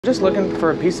Just looking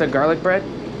for a piece of garlic bread.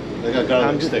 They got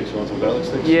garlic sticks. You want some garlic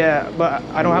sticks? Yeah, but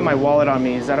I don't have my wallet on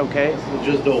me. Is that okay?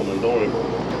 Just dough, man. Don't worry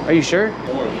about it. Are you sure?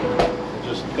 Don't worry about it.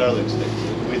 Just garlic sticks.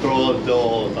 We throw dough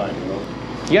all the time, you know?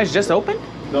 You guys just opened?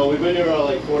 No, we've been here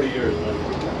like 40 years,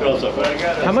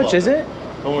 man. How much is it?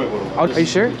 Don't worry about it. Oh, are you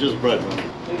sure? It's just bread,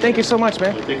 man. Thank you so much,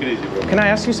 man. So take it easy, bro. Can I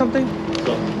ask you something?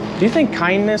 So, Do you think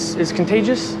kindness is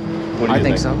contagious? what do you I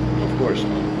think so. Of course,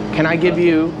 man. Can I give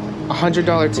you a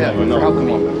 $100 tip for helping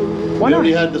me? Why We not?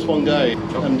 already had this one guy,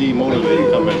 MD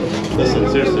Motivator, come in. Listen,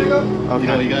 seriously. Okay. You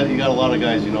know, you got a lot of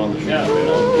guys, you know, on the street. You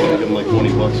know, give them like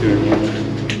 20 bucks here.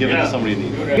 Give it to somebody in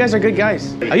need. You guys are good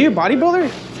guys. Are you a bodybuilder?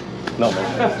 No,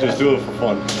 man. Just do it for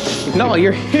fun. No,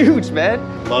 you're huge, man.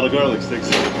 A lot of garlic sticks.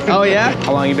 Oh yeah?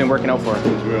 How long you been working out for?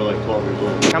 Since we were like 12 years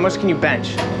old. How much can you bench?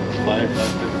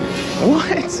 550.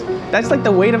 What? That's like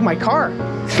the weight of my car.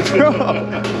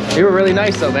 Bro, you were really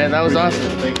nice though, man. That was awesome.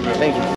 Thank you. Thank you.